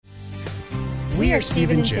We are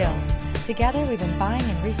Steve and Jill. Together, we've been buying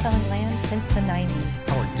and reselling land since the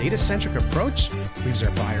 90s. Our data-centric approach leaves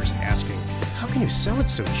our buyers asking, how can you sell it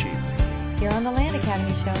so cheap? Here on the Land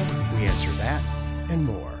Academy Show, We answer that and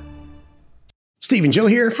more. Steve and Jill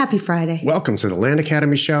here. Happy Friday. Welcome to the Land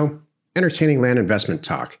Academy Show, entertaining land investment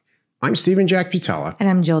talk. I'm Stephen Jack Butala. And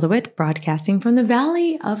I'm Jill DeWitt, broadcasting from the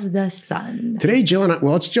Valley of the Sun. Today, Jill and I,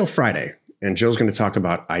 it's Jill Friday, and Jill's going to talk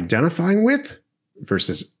about identifying with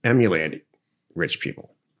versus emulating rich people.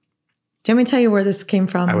 Do you want me to tell you where this came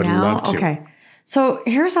from? I would love to. Okay. So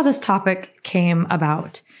here's how this topic came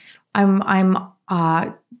about. I'm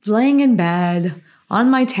laying in bed on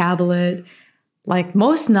my tablet, like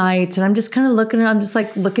most nights, and I'm just kind of looking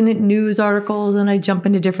at news articles, and I jump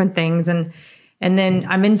into different things, and then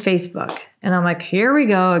I'm in Facebook, and I'm like, here we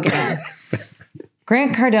go again.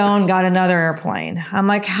 Grant Cardone got another airplane. I'm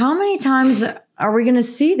like, how many times are we going to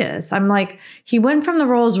see this? I'm like, he went from the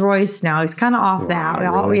Rolls Royce now. He's kind of off that.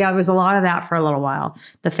 Really? Yeah, there was a lot of that for a little while.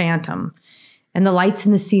 The Phantom. And the lights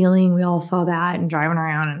in the ceiling, we all saw that and driving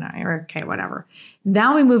around and okay, whatever.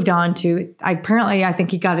 Now we moved on to, I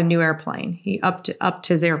think he got a new airplane. He upped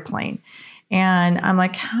his airplane. And I'm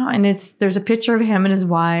like, how? And there's a picture of him and his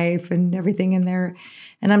wife and everything in there.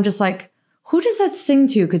 And I'm just like, who does that sing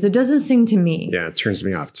to? Because it doesn't sing to me. Yeah, it turns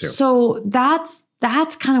me off too. So that's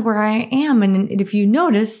kind of where I am. And if you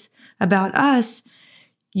notice about us,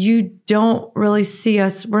 you don't really see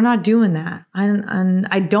us. We're not doing that. And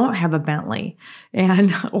I don't have a Bentley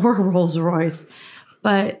or a Rolls Royce.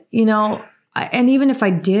 But, and even if I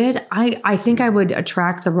did, I think I would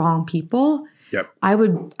attract the wrong people. Yep. I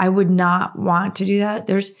would not want to do that.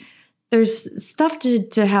 There's stuff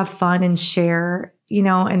to have fun and share,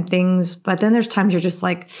 and things. But then there's times you're just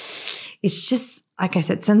like, it's just, like I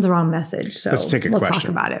said, sends the wrong message. So let's take a we'll question. Talk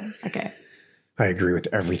about it. Okay. I agree with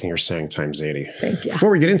everything you're saying times 80. Thank you. Before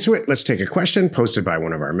we get into it, let's take a question posted by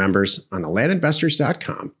one of our members on the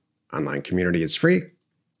landinvestors.com online community. It's free.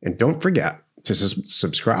 And don't forget to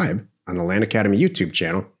subscribe on the Land Academy YouTube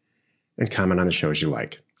channel and comment on the shows you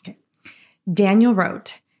like. Okay. Daniel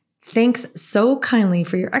wrote, thanks so kindly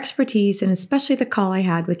for your expertise and especially the call I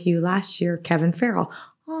had with you last year, Kevin Farrell.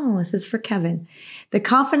 Oh, this is for Kevin. The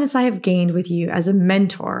confidence I have gained with you as a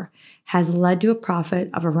mentor has led to a profit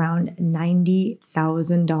of around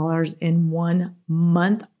 $90,000 in 1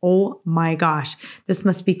 month. Oh my gosh. This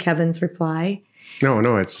must be Kevin's reply. No,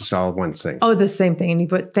 it's all one thing. Oh, the same thing. And he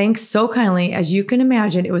put, thanks so kindly. As you can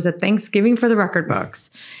imagine, it was a Thanksgiving for the record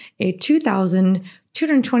books, a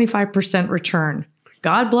 2,225% return.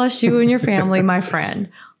 God bless you and your family, my friend.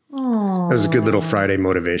 Oh, that was a good little Friday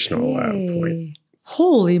motivational point.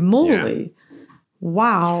 Holy moly. Yeah.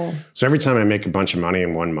 Wow. So every time I make a bunch of money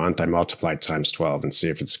in 1 month, I multiply times 12 and see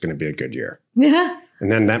if it's going to be a good year. Yeah.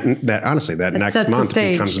 And then that honestly, that next month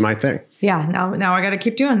becomes my thing. Yeah. Now I got to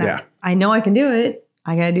keep doing that. Yeah. I know I can do it.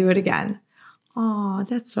 I got to do it again. Oh,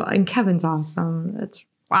 that's so, and Kevin's awesome. That's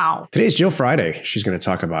wow. Today's Jill Friday. She's going to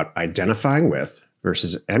talk about identifying with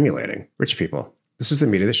versus emulating rich people. This is the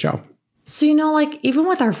meat of the show. So, even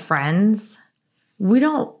with our friends, we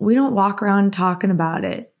don't walk around talking about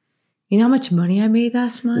it. You know how much money I made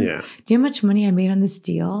last month? Yeah. Do you know how much money I made on this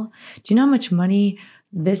deal? Do you know how much money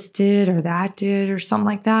this did or that did or something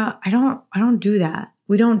like that? I don't do that.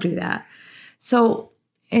 We don't do that. So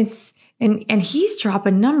it's and he's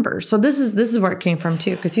dropping numbers. So this is where it came from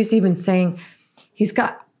too, because he's even saying he's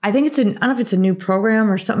got, I think I don't know if it's a new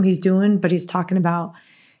program or something he's doing, but he's talking about,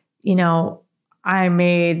 I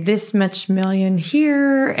made this much million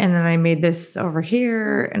here, and then I made this over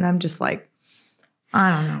here. And I'm just like, I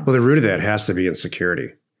don't know. Well, the root of that has to be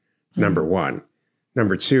insecurity, number one.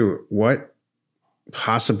 Number two, what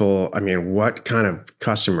kind of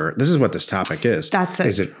customer, this is what this topic is. That's it.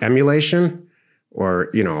 Is it emulation or,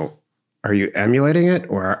 are you emulating it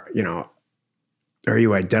or, are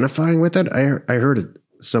you identifying with it? I heard a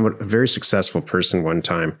very successful person one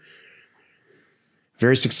time,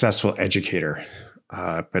 very successful educator,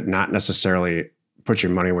 but not necessarily put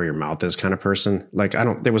your money where your mouth is kind of person.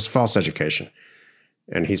 There was false education.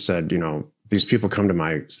 And he said, these people come to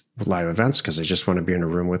my live events because they just want to be in a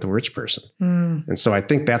room with a rich person. Mm. And so I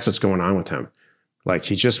think that's what's going on with him. Like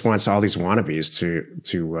he just wants all these wannabes to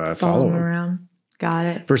follow him around. Got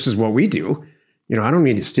it. Versus what we do. I don't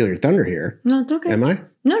mean to steal your thunder here. No, it's okay. Am I?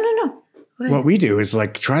 No. What we do is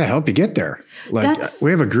try to help you get there. We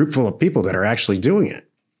have a group full of people that are actually doing it.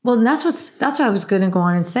 Well, that's what I was going to go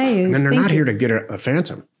on and say. And they're not here to get a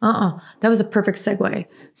Phantom. That was a perfect segue.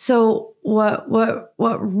 So what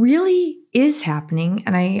really is happening,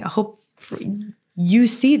 and I hope you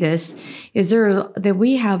see this, is that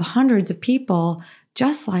we have hundreds of people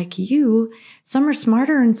just like you. Some are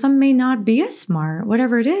smarter and some may not be as smart,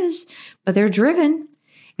 whatever it is, but they're driven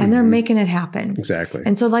and they're making it happen. Exactly.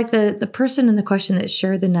 And so like the person in the question that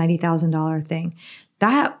shared the $90,000 thing,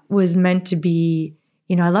 that was meant to be,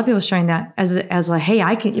 you know, I love people sharing that as like, hey,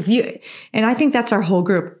 I can, if you, and I think that's our whole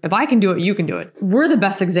group. If I can do it, you can do it. We're the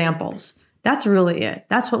best examples. That's really it.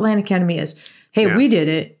 That's what Land Academy is. Hey, we did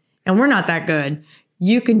it and we're not that good.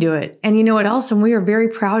 You can do it. And you know what else? And we are very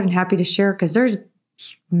proud and happy to share because there's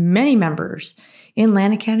many members in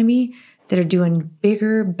Land Academy that are doing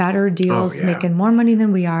bigger, better deals, making more money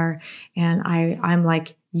than we are. And I'm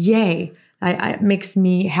like, yay. It makes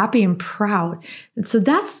me happy and proud. And so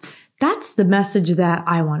that's the message that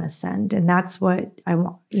I want to send. And that's what I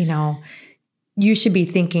want, you know, you should be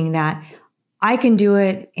thinking that I can do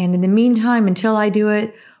it. And in the meantime, until I do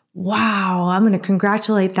it, wow, I'm going to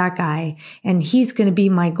congratulate that guy and he's going to be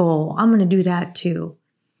my goal. I'm going to do that too.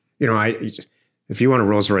 You know, if you want a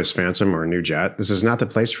Rolls-Royce Phantom or a new jet, this is not the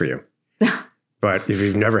place for you. But if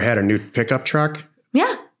you've never had a new pickup truck,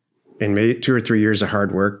 in maybe 2 or 3 years of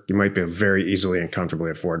hard work, you might be able to very easily and comfortably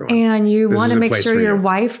afford one. And you want to make sure your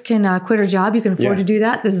wife can quit her job, you can afford to do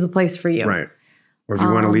that. This is a place for you. Right. Or if you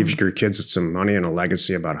want to leave your kids with some money and a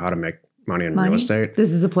legacy about how to make money in real estate,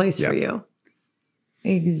 this is a place for you.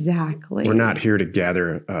 Exactly. We're not here to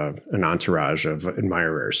gather an entourage of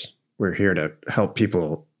admirers. We're here to help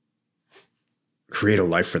people create a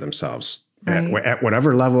life for themselves at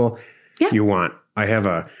whatever level you want.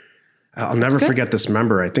 I'll never forget this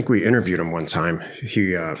member. I think we interviewed him one time.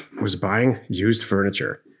 He was buying used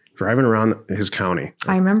furniture, driving around his county.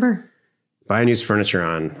 I remember. Buying used furniture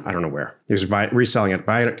on, I don't know where. He was reselling it,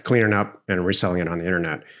 buying it, cleaning it up, and reselling it on the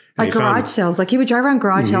internet. And like garage sales. Like he would drive around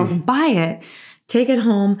garage sales, buy it, take it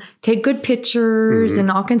home, take good pictures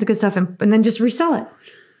and all kinds of good stuff, and then just resell it.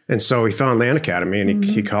 And so he found Land Academy, and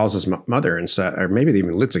he calls his mother and said, or maybe they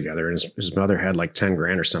even lived together, and his mother had like 10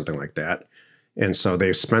 grand or something like that. And so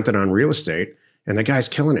they spent it on real estate, and the guy's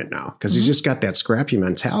killing it now because he's just got that scrappy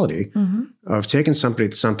mentality of taking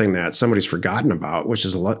something that somebody's forgotten about, which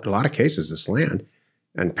is a lot of cases, this land,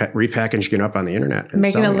 and repackaging it up on the internet and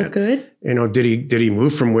making it look good. You know, did he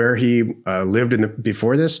move from where he lived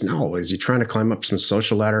before this? No. Is he trying to climb up some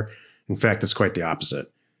social ladder? In fact, it's quite the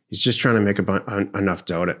opposite. He's just trying to make enough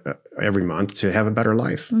dough every month to have a better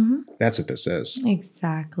life. That's what this is.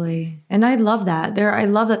 Exactly. And I love that. I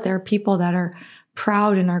love that there are people that are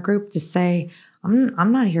proud in our group to say,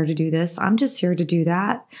 I'm not here to do this. I'm just here to do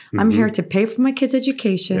that. I'm here to pay for my kids'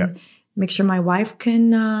 education, make sure my wife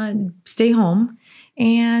can stay home,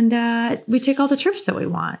 and we take all the trips that we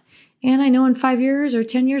want. And I know in 5 years or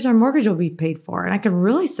 10 years, our mortgage will be paid for, and I can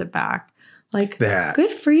really sit back. Like, good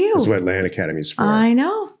for you. That's what Land Academy is for. I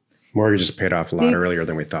know. Mortgage is paid off a lot earlier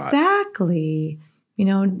than we thought. Exactly. You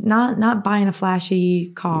know, not buying a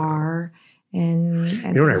flashy car and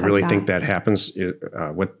you know what I really think that happens is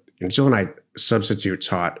Jill and I substitute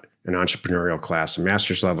taught an entrepreneurial class, a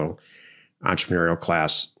master's level entrepreneurial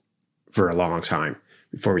class for a long time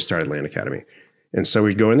before we started Land Academy. And so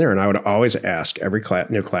we'd go in there and I would always ask every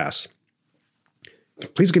new class,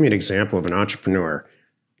 please give me an example of an entrepreneur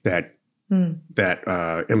that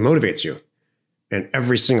motivates you. And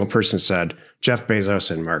every single person said, Jeff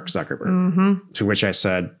Bezos and Mark Zuckerberg. To which I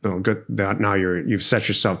said, oh, good. Now you've set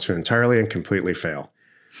yourself to entirely and completely fail.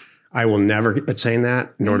 I will never attain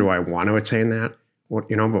that, nor do I want to attain that.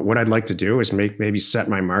 But what I'd like to do is maybe set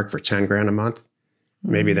my mark for 10 grand a month,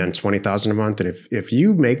 maybe then 20,000 a month. And if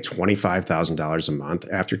you make $25,000 a month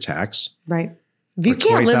after tax, right? If you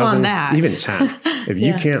can't live on that, even 10, if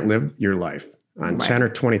you can't live your life on $10,000 or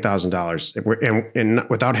 $20,000 and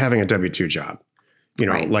without having a W-2 job,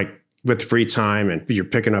 like with free time and you're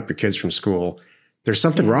picking up your kids from school, there's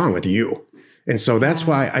something wrong with you. And so that's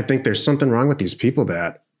why I think there's something wrong with these people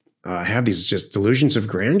that have these just delusions of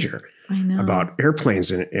grandeur about airplanes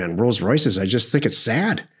and Rolls Royces. I just think it's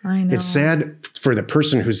sad. I know. It's sad for the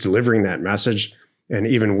person who's delivering that message, and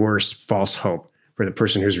even worse, false hope for the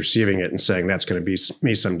person who's receiving it and saying, that's going to be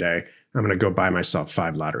me someday. I'm going to go buy myself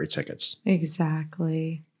 5 lottery tickets.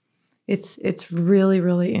 Exactly. It's really,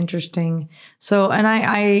 really interesting. So, and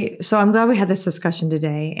I'm glad we had this discussion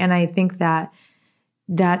today. And I think that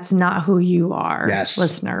that's not who you are,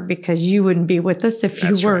 listener, because you wouldn't be with us if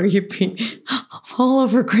you were. Right. You'd be all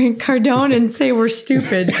over Grant Cardone and say we're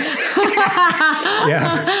stupid.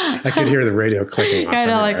 I could hear the radio clicking.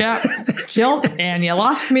 Kind of like, Jill, and you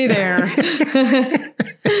lost me there.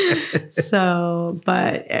 So,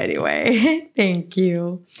 but anyway, thank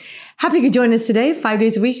you. Happy you could join us today. 5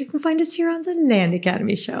 days a week. You can find us here on the Land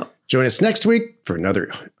Academy Show. Join us next week for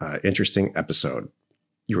another interesting episode.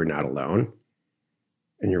 You are not alone,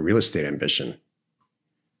 and your real estate ambition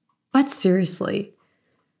But seriously,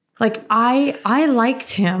 like I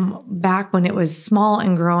liked him back when it was small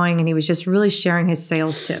and growing and he was just really sharing his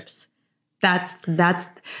sales tips.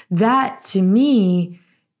 That to me,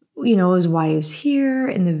 is why he was here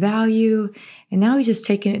and the value. And now he's just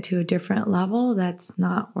taking it to a different level. That's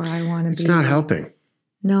not where I want to be. It's not helping.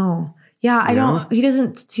 No. Yeah, I don't. He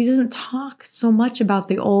doesn't talk so much about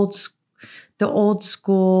the old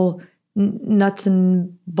school nuts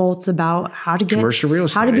and bolts about how to get commercial real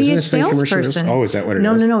estate. How to be a salesperson. Oh, is that what it is?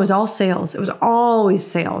 No. It was all sales. It was always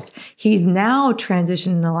sales. He's now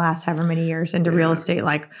transitioned in the last however many years into real estate.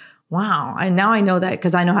 Like, wow. And now I know that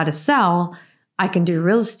because I know how to sell. I can do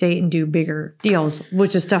real estate and do bigger deals,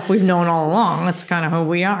 which is stuff we've known all along. That's kind of who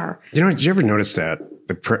we are. Did you ever notice that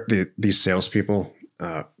these salespeople,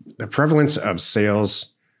 the prevalence of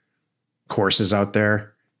sales courses out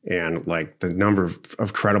there and like the number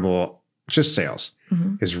of credible just sales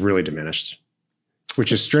is really diminished,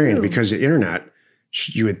 which is strange because the internet,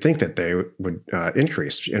 you would think that they would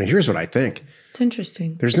increase. And here's what I think. It's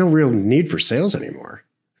interesting. There's no real need for sales anymore.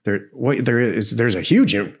 There's a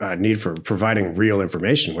huge need for providing real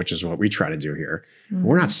information, which is what we try to do here.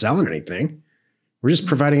 We're not selling anything. We're just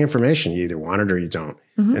providing information. You either want it or you don't.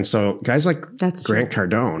 And so guys like Grant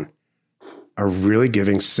Cardone are really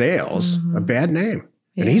giving sales a bad name.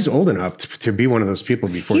 And he's old enough to be one of those people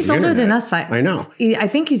before he's the older internet. than us. I know. I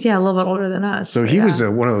think he's, a little bit older than us. So he was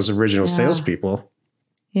one of those original salespeople.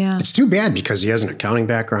 Yeah. It's too bad because he has an accounting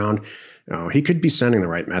background. He could be sending the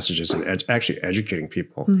right messages and actually educating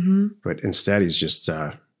people. But instead, he's just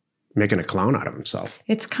making a clown out of himself.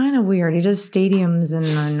 It's kind of weird. He does stadiums and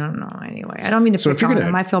I don't know. Anyway, I don't mean to pick on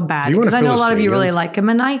him. I feel bad because I know a lot of you really like him.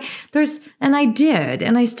 And I did.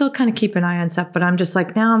 And I still kind of keep an eye on stuff. But I'm just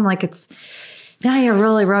like, now you're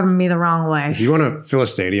really rubbing me the wrong way. If you want to fill a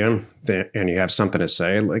stadium and you have something to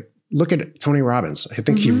say, like look at Tony Robbins. I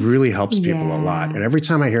think he really helps people a lot. And every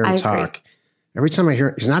time I hear him talk,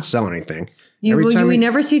 he's not selling anything. We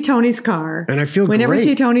never see Tony's car. And I feel we great. never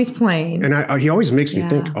see Tony's plane. And he always makes me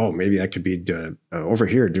think, oh, maybe I could be over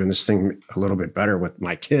here doing this thing a little bit better with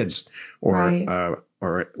my kids or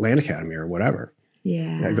Land Academy or whatever.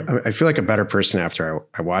 Yeah. I feel like a better person after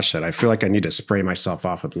I watch that. I feel like I need to spray myself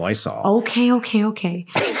off with Lysol. Okay.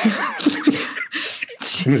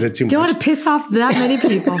 Is it too much? Don't want to piss off that many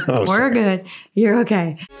people. We're good. You're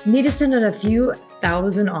okay. Need to send out a few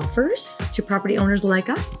thousand offers to property owners like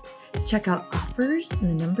us? Check out offers and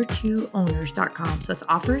the number 2owners.com. So it's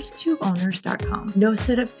offers2owners.com. No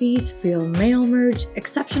setup fees, free mail merge,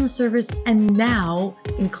 exceptional service, and now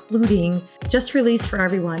including just released for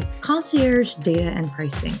everyone, concierge data and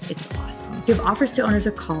pricing. It's awesome. Give Offers to Owners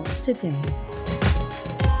a call today.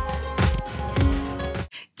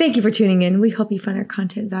 Thank you for tuning in. We hope you find our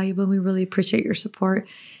content valuable. We really appreciate your support.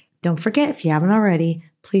 Don't forget, if you haven't already,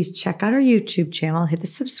 please check out our YouTube channel. Hit the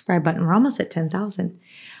subscribe button. We're almost at 10,000.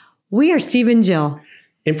 We are Steve and Jill.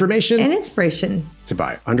 Information and inspiration to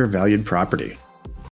buy undervalued property.